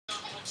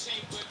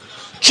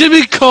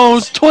Jimmy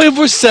Combs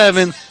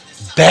 24/7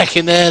 back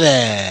in that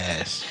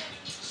ass.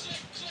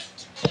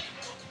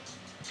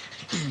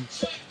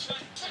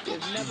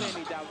 There's never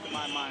any doubt in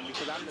my mind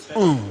because I'm the best in the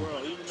Mm.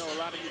 world. Even though a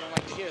lot of you don't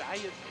like to hear it,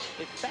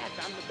 it's fact.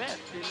 I'm the best.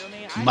 You know what I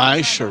mean? I know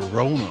My that. I don't like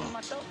Sharona. saying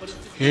myself, but it's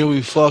the Here truth. we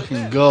I'm the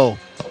fucking best. go.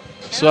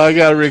 And So I I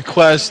got a dare these fellas,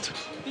 request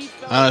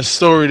on a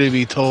story to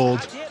be told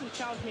I dare these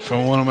couch from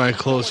haters one of my to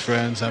go close and tell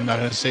friends. I'm not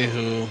gonna say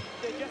who.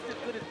 they're just as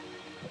good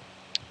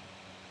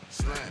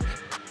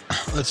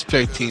as Let's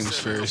pick teams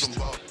first,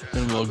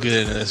 then we'll get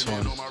into this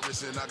one.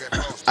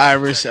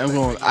 Iverson. I'm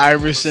going with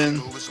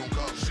Iverson,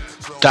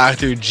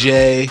 Dr.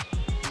 J,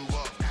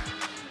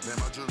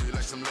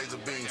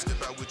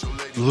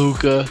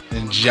 Luca,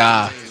 and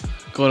Ja.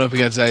 Going up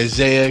against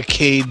Isaiah,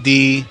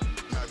 KD,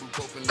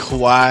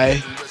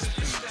 Kawhi,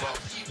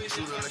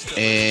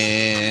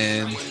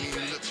 and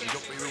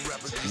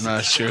I'm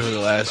not sure who the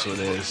last one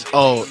is.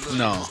 Oh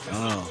no, I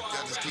don't know.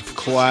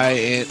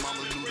 Kawhi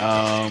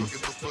and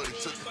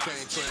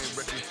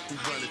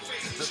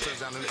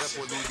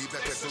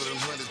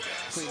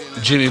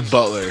Jimmy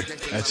Butler.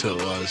 That's who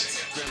it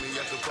was.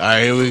 All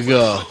right, here we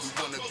go.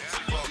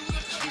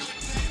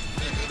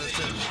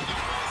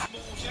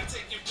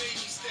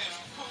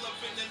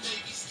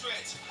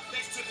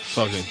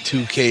 Fucking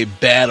 2K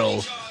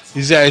battle.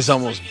 These guys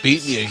almost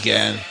beat me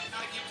again.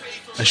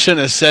 I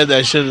shouldn't have said that.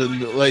 I should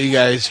have let you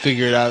guys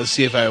figure it out and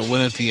see if I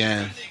win at the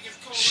end.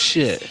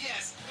 Shit.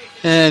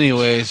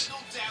 Anyways,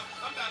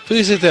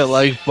 please hit that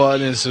like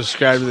button and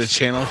subscribe to the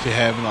channel if you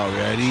haven't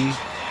already.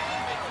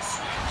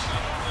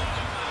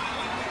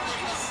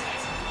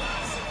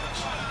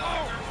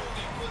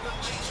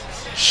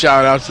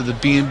 Shout out to the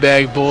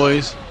Beanbag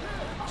Boys.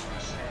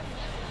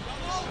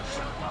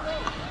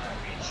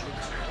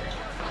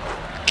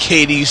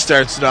 KD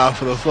starts it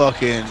off with a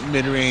fucking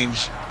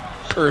mid-range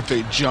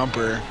perfect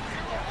jumper.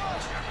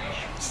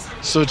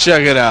 So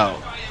check it out.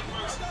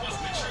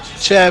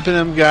 Chapping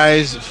them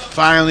guys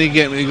finally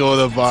get me to go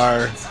to the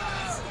bar.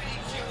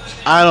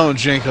 I don't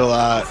drink a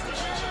lot.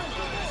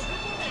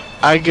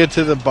 I get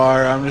to the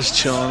bar, I'm just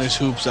chilling, there's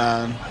hoops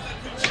on.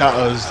 It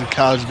was the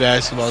college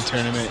basketball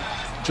tournament.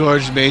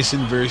 George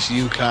Mason versus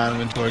UConn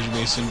when George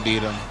Mason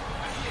beat him.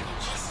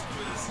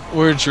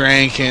 We're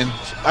drinking.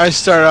 I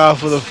start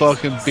off with a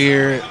fucking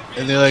beer,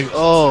 and they're like,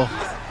 oh,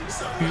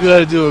 you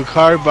gotta do a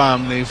car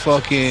bomb. And they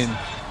fucking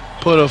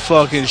put a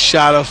fucking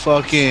shot of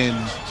fucking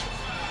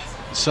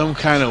some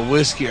kind of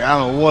whiskey, or I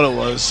don't know what it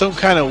was, some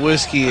kind of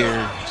whiskey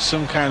or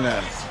some kind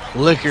of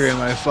liquor in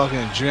my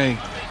fucking drink.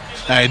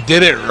 And I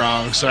did it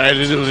wrong, so I had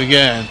to do it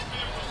again.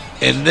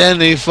 And then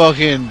they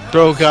fucking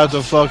broke out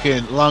the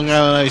fucking Long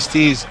Island iced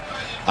teas.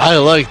 I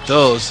like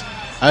those.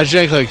 I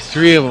drank like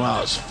 3 of them.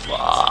 I was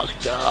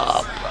fucked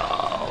up,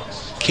 bro.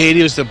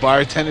 Katie was the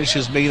bartender. She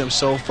was making them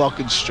so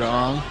fucking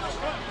strong.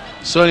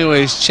 So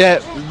anyways,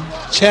 Chap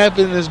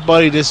and his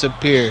buddy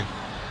disappeared.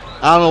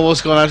 I don't know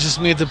what's going on. It's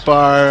just me at the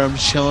bar. I'm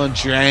chilling,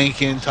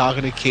 drinking,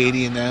 talking to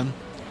Katie and them.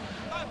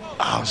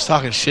 I was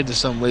talking shit to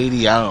some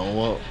lady. I don't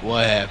know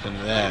what happened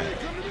to that.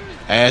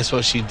 I asked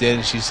what she did,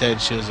 and she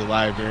said she was a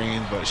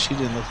librarian, but she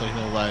didn't look like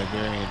no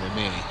librarian to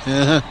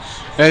me.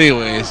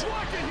 Anyways,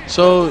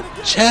 so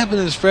Chap and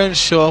his friends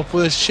show up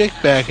with his chick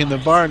back in the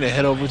bar, and they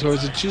head over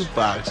towards the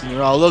jukebox, and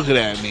they're all looking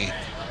at me.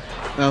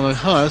 And I'm like,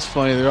 huh, that's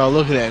funny. They're all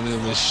looking at me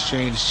with this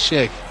strange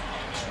chick.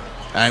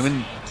 I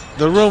mean,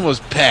 the room was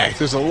packed.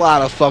 There's a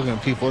lot of fucking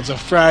people. It's a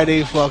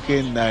Friday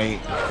fucking night.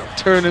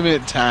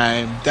 Tournament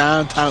time.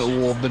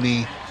 Downtown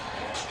Albany.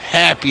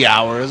 Happy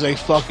hour. It was like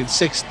fucking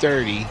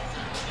 6:30.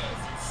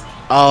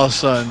 All of a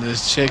sudden,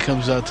 this chick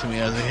comes up to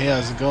me. I was like, hey,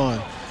 how's it going?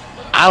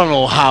 I don't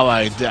know how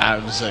I did. I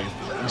was like,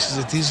 she's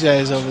like, these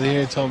guys over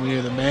here told me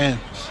you're the man.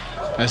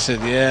 I said,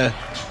 yeah,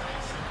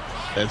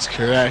 that's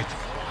correct.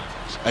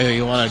 I go,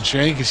 you want a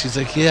drink? And she's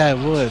like, yeah, I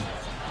would.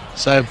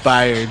 So I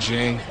buy her a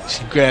drink.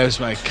 She grabs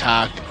my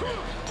cock.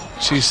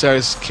 She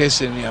starts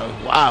kissing me. I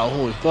was, wow,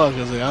 holy fuck. I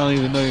was like, I don't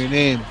even know your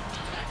name.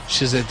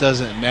 She says, it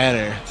doesn't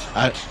matter.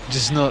 I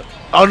just know.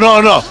 Oh,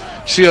 no, no.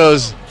 She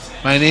goes,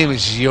 my name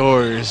is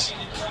yours.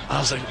 I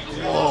was like,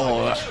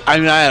 whoa. I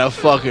mean, I had a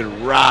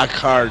fucking rock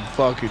hard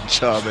fucking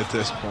chub at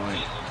this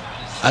point.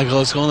 I go,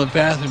 let's go in the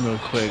bathroom real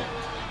quick.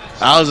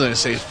 I was going to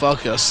say,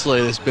 fuck it, I'll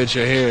slay this bitch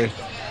right here.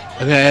 I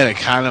think I had a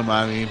condom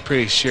on me,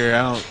 pretty sure.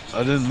 I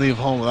didn't leave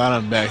home without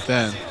him back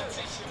then.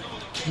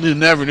 You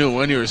never knew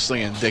when you were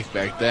slinging dick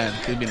back then.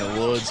 Could be in the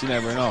woods, you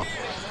never know.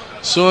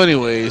 So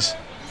anyways,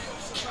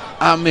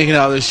 I'm making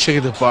out with this chick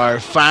at the bar.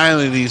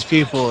 Finally, these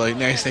people like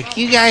next, like,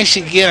 you guys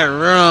should get a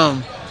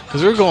room.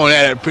 Because we're going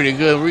at it pretty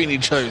good. We're eating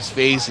each other's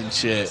face and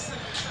shit.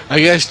 I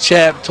guess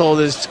Chap told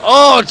us,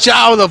 oh,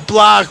 Chow the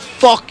block.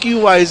 Fuck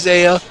you,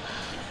 Isaiah.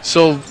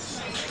 So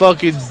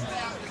fucking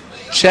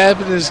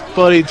Chap and his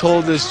buddy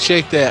told this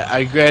chick that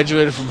I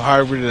graduated from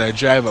Harvard and I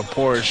drive a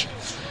Porsche.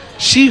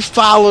 She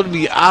followed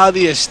me out of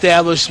the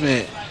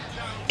establishment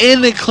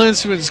in the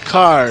Klinsman's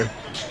car.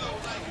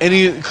 And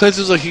Klinsman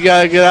was like, you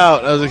gotta get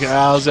out. I was like,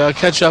 I'll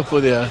catch up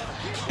with you.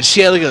 And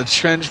she had like a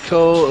trench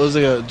coat. It was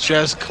like a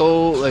dress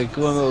coat, like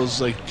one of those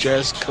like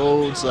dress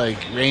coats, like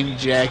rain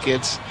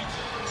jackets.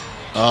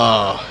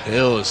 Oh,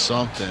 it was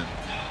something.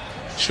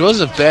 She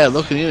wasn't bad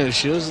looking either.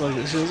 She was like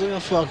a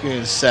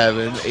fucking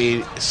 7 or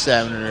 8.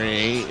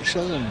 She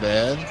wasn't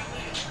bad.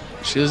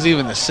 She was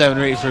even a 7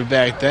 or 8 for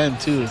back then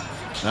too.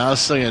 And I was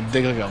sucking a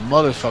dick like a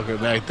motherfucker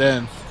back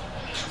then.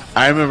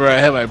 I remember I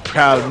had my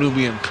proud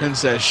Nubian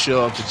princess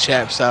show up to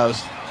Chap's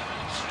house.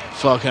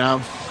 Fucking,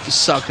 I'm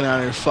sucking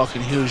on her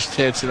fucking huge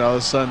tits, and all of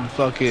a sudden,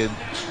 fucking,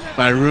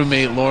 my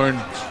roommate Lauren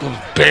was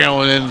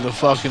barreling into the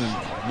fucking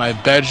my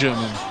bedroom,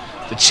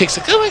 and the chick's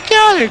like, "Oh my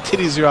god," her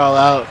titties are all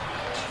out.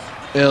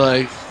 And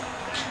like,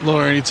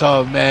 Lauren, he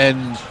told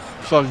man,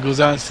 fucking goes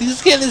on,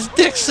 he's getting his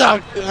dick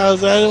sucked. And I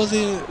was like, I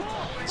wasn't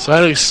even. So I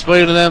had to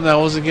explain to them that I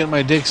wasn't getting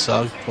my dick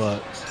sucked,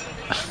 but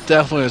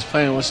definitely was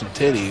playing with some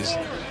titties.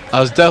 I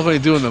was definitely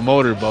doing the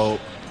motorboat.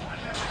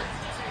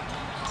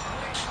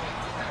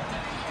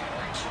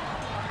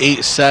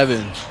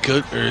 8-7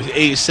 good or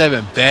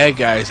 8-7 bad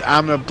guys.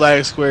 I'm the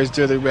black squares,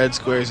 they're the red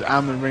squares.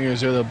 I'm the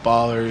ringers, they're the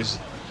ballers.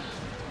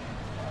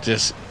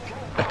 Just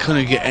I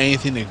couldn't get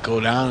anything to go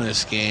down in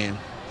this game.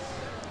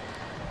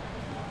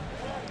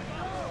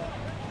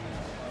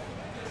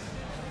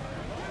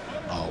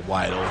 Oh,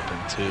 wide open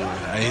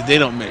too. They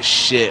don't miss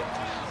shit.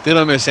 They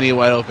don't miss any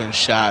wide open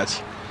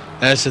shots.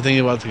 That's the thing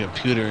about the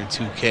computer in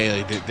 2K.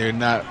 Like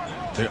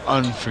they're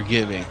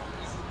unforgiving.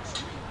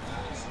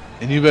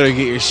 And you better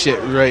get your shit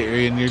right or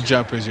in your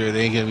jumpers or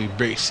they ain't gonna be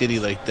Brick City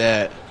like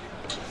that.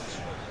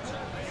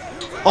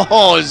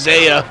 Oh,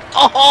 Zaya.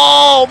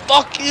 Oh,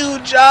 fuck you,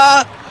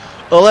 Ja.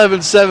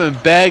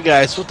 11-7 bad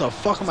guys. What the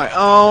fuck am I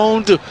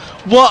on do?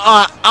 What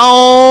I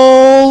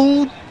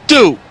on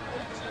do?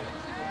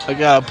 I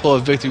gotta pull a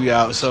victory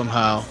out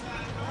somehow.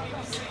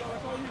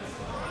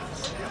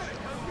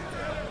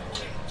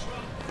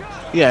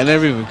 Yeah, I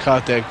never even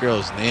caught that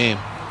girl's name.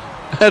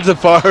 That's a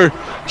part.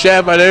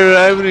 Chap, I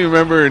don't even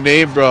remember her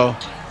name, bro.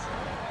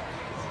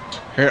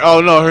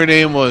 Oh no, her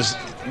name was.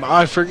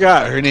 I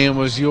forgot. Her name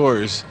was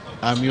Yours.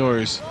 I'm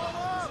Yours.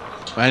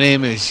 My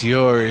name is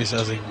Yours. I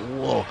was like,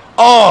 whoa.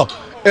 Oh,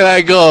 and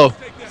I go.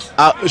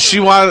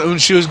 She wanted when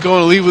she was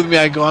going to leave with me.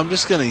 I go, I'm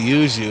just gonna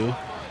use you.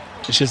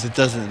 It's just it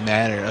doesn't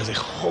matter. I was like,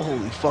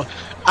 holy fuck.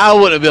 I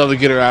wouldn't be able to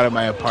get her out of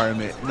my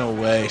apartment. No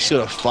way. She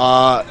would have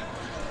fought.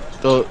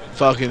 There would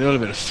have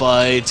been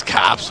fights.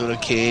 Cops would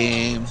have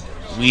came.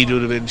 Weed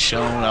would have been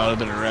shown. I would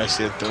have been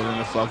arrested.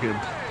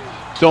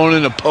 Thrown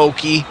in a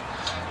pokey.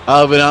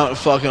 I would have been out in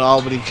fucking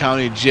Albany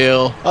County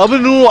Jail. I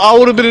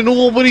would have been in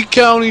Albany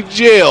County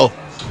Jail.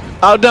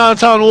 Out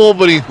downtown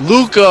Albany.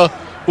 Luca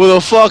with a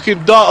fucking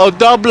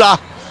doubler.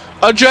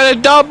 I tried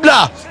a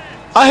doubler.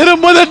 I hit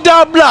him with a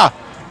doubler.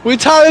 We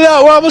tied it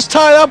up. We're almost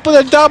tied up with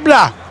a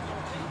doubler.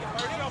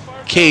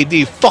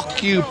 KD,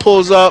 fuck you,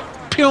 pulls up.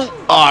 Pew.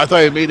 Oh, I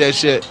thought he made that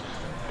shit.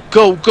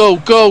 Go, go,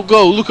 go,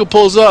 go. Luca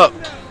pulls up.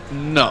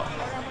 No.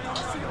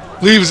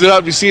 Leaves it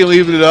up. You see him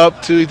leaving it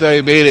up, too. He thought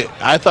he made it.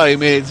 I thought he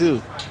made it,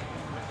 too.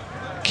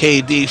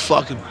 KD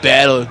fucking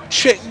battling.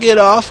 Trick, get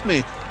off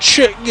me.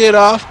 Trick, get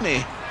off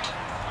me.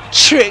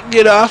 Trick,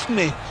 get off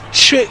me.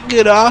 Trick,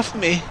 get off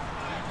me.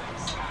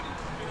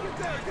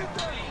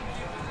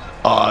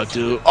 Oh,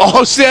 dude.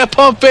 Oh, see that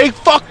pump fake?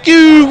 Fuck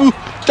you,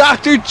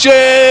 Dr.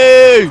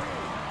 J.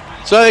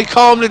 So they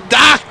call him the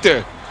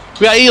doctor.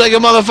 We gotta eat like a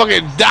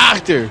motherfucking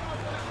doctor.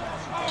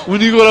 When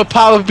you go to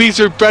Papa Beats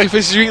for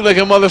breakfast, you eat like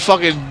a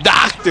motherfucking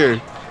doctor.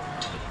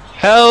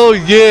 Hell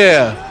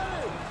yeah.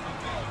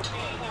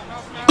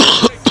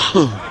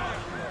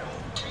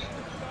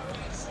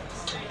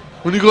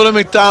 When you go to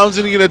McDonald's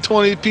and you get a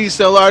 20-piece,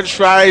 a large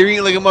fry, you're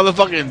eating like a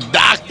motherfucking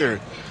doctor.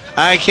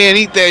 I can't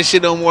eat that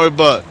shit no more,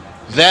 but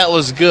that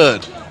was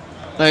good.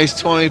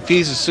 Nice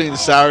 20-piece of sweet and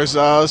sour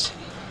sauce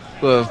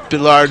with a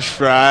large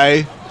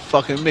fry.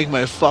 Fucking make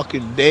my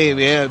fucking day,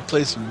 man. I'd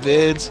play some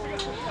vids.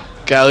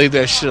 Gotta leave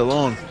that shit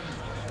alone.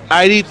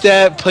 I'd eat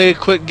that, play a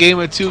quick game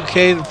of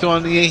 2K, and throw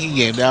on the Yankee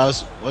game.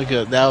 That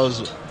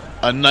was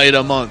a night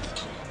a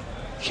month.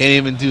 Can't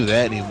even do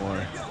that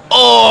anymore.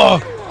 Oh,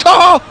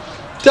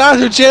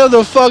 Dr. J,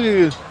 the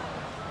fucking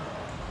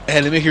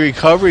had to make a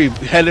recovery.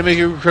 Had to make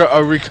a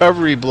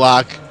recovery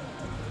block.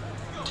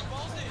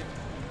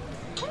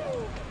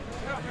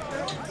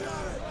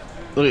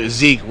 Look at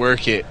Zeke,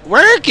 work it,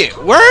 work it,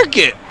 work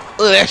it.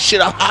 Look at that shit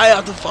up high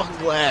off the fucking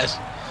glass.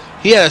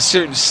 He had a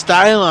certain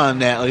style on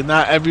that. Like,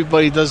 not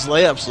everybody does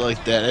layups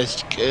like that.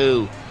 That's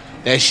cool.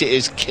 That shit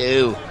is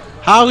cool.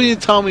 How can you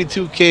tell me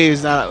 2K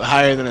is not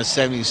higher than a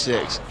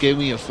 76? Give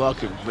me a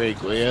fucking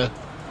break, will ya?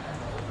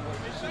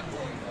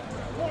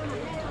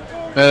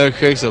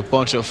 Metacritic's a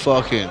bunch of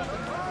fucking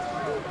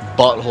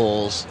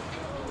buttholes.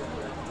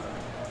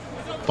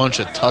 Bunch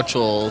of touch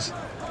holes.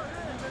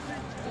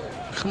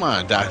 Come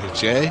on, Dr.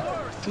 J.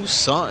 Do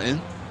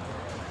something.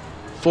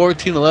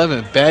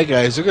 14-11, bad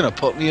guys, they're gonna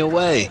put me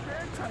away.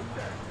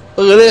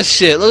 Look at this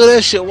shit. Look at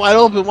this shit. Wide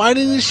open. Why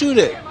didn't he shoot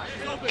it?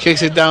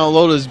 Kicks it down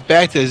low to his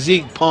back to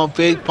Zeke. Pump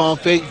fake. Pump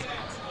fake.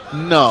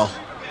 No.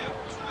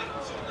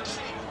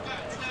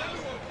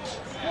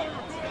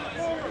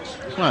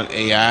 Come on,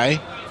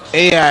 AI.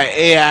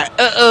 AI.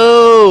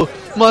 Uh-oh.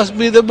 Must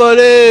be the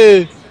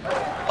buddy.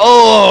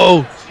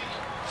 Oh.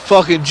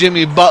 fucking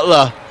Jimmy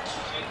Butler.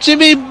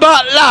 Jimmy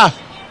Butler!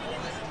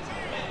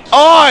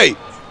 Oi!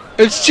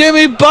 It's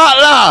Jimmy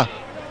Butler!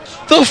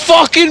 The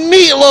fucking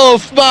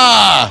meatloaf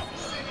bar!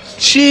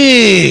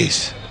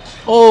 Jeez!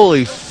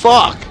 Holy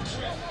fuck!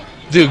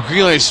 Dude,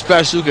 green light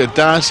special, Luka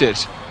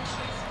Doncic.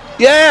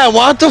 Yeah, I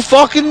want the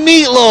fucking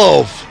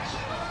meatloaf!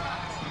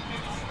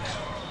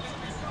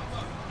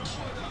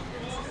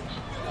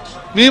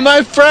 Me and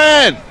my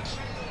friend!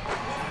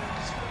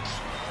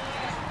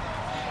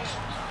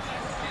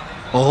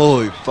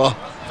 Holy fuck!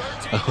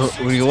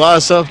 When you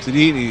want something to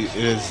eat,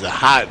 it's a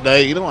hot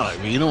night. You don't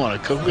want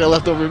to cook. We got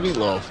leftover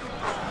meatloaf.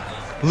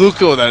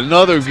 Luka with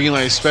another green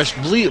light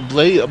special.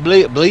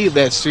 Believe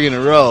that's 3 in a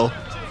row.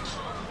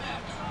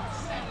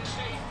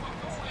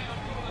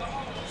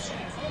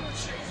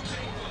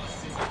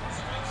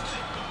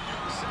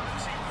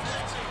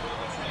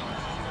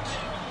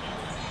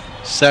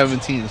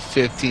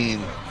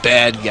 (17-15)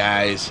 bad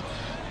guys.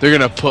 They're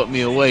gonna put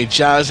me away.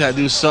 Jaws had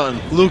to do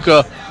something.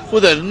 Luka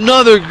with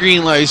another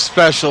green light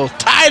special.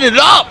 Tied it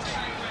up.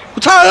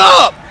 We tied it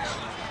up.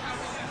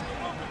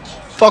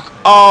 Fuck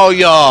all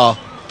y'all.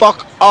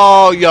 Fuck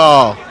all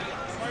y'all.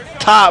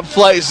 Top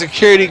flight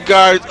security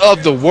guards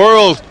of the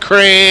world,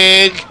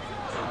 Craig.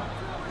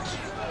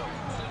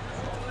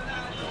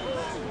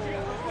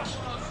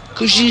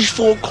 Cause these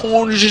 4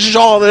 corners is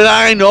all that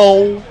I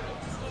know.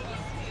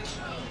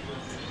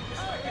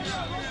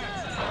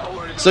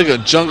 It's like a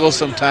jungle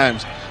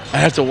sometimes. I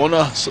have to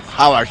wonder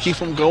how I keep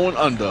from going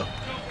under.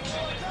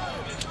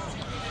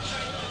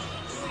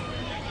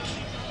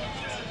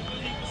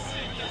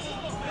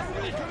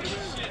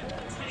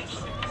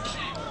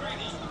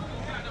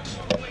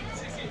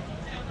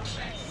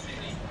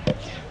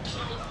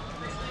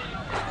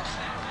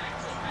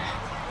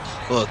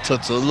 Little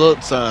Tootsa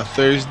Looks on a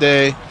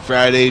Thursday,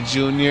 Friday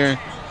Junior.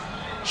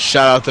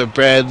 Shout out to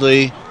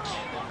Bradley.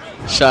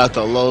 Shout out to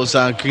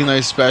Lozon. Green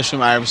light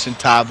special. Iverson,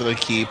 top of the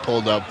key.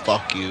 Pulled up.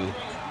 Fuck you.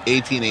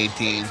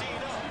 18-18.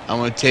 I'm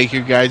going to take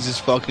your guys'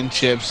 fucking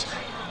chips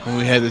when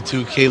we had the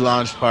 2K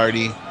launch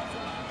party.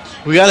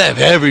 We got to have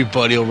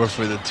everybody over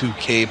for the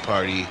 2K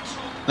party.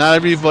 Not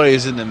everybody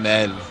is in the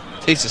Madden.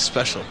 It takes a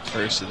special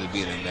person to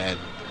be in the Madden.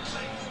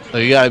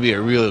 Like, you got to be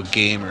a real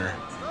gamer.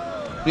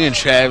 Me and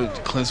Travis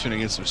Klinsman are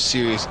getting some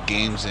serious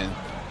games in.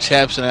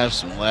 Chap's going to have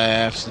some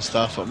laughs and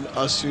stuff.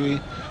 Us three,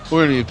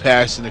 we're going to be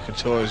passing the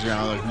controllers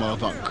around like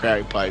motherfucking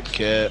crack pipe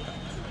cat.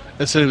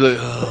 Instead of like,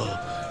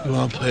 oh, you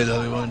want to play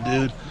another one,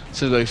 dude?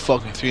 Instead of like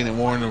fucking 3 in the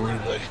morning, we're going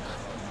to be like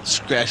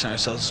scratching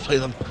ourselves.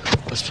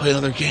 Let's play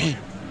another game.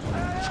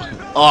 Fucking,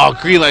 oh,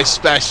 green light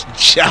special.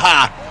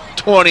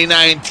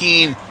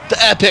 2019.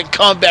 The epic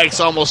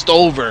comeback's almost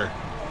over.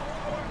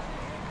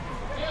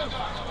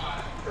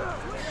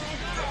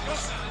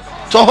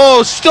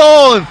 Oh,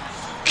 stolen!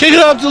 Kick it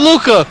up to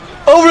Luka.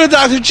 Over to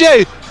Dr.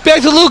 J.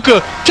 Back to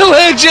Luka.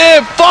 2-hit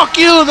jam. Fuck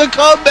you. The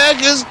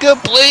comeback is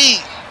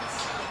complete.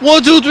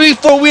 1, 2, 3,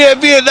 4. We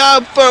had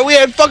Vietnam. We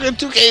had fucking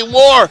 2K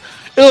War.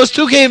 It was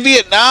 2K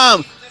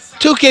Vietnam.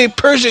 2K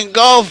Persian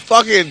Gulf.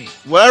 Fucking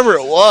whatever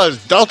it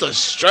was. Delta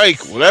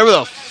Strike. Whatever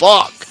the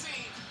fuck.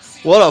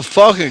 What a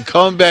fucking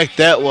comeback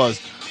that was.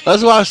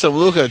 Let's watch some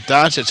Luka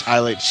Doncic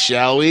highlights,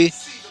 shall we?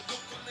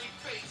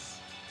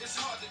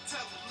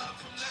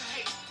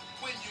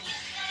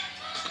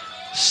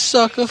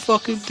 Suck a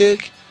fucking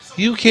dick.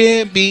 You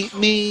can't beat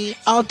me.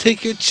 I'll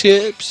take your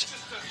chips.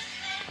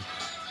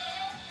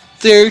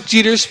 Derek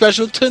Jeter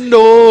special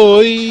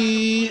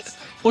tonight.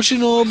 What you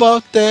know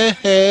about that,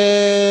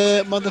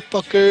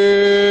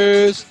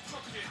 motherfuckers?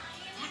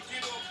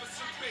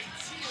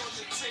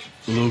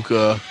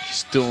 Luka,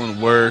 he's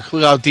doing work.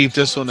 Look how deep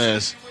this one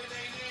is.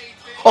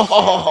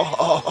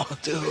 Oh,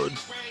 dude.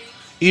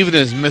 Even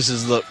his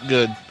misses look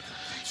good.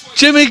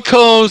 Jimmy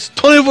Combs,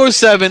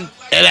 24/7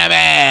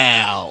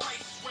 NML.